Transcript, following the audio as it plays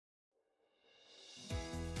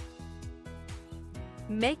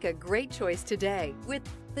Make a great choice today with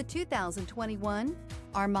the 2021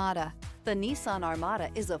 Armada. The Nissan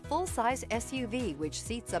Armada is a full-size SUV which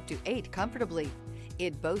seats up to 8 comfortably.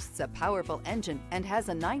 It boasts a powerful engine and has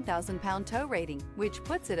a 9,000-pound tow rating, which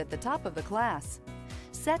puts it at the top of the class.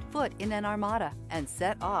 Set foot in an Armada and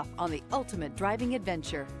set off on the ultimate driving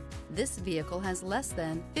adventure. This vehicle has less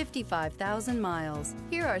than 55,000 miles.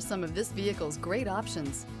 Here are some of this vehicle's great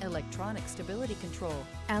options: electronic stability control,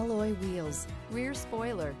 alloy wheels, rear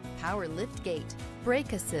spoiler, power liftgate,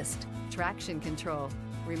 brake assist, traction control,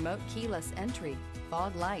 remote keyless entry,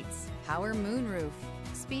 fog lights, power moonroof,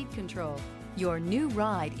 speed control. Your new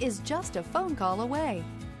ride is just a phone call away.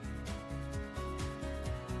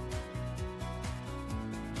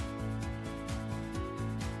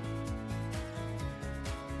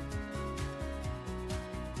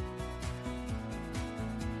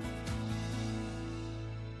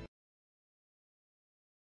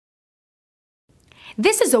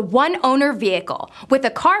 This is a one-owner vehicle with a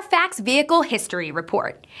CARFAX vehicle history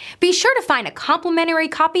report. Be sure to find a complimentary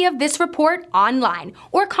copy of this report online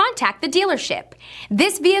or contact the dealership.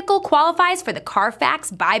 This vehicle qualifies for the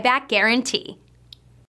CARFAX buyback guarantee.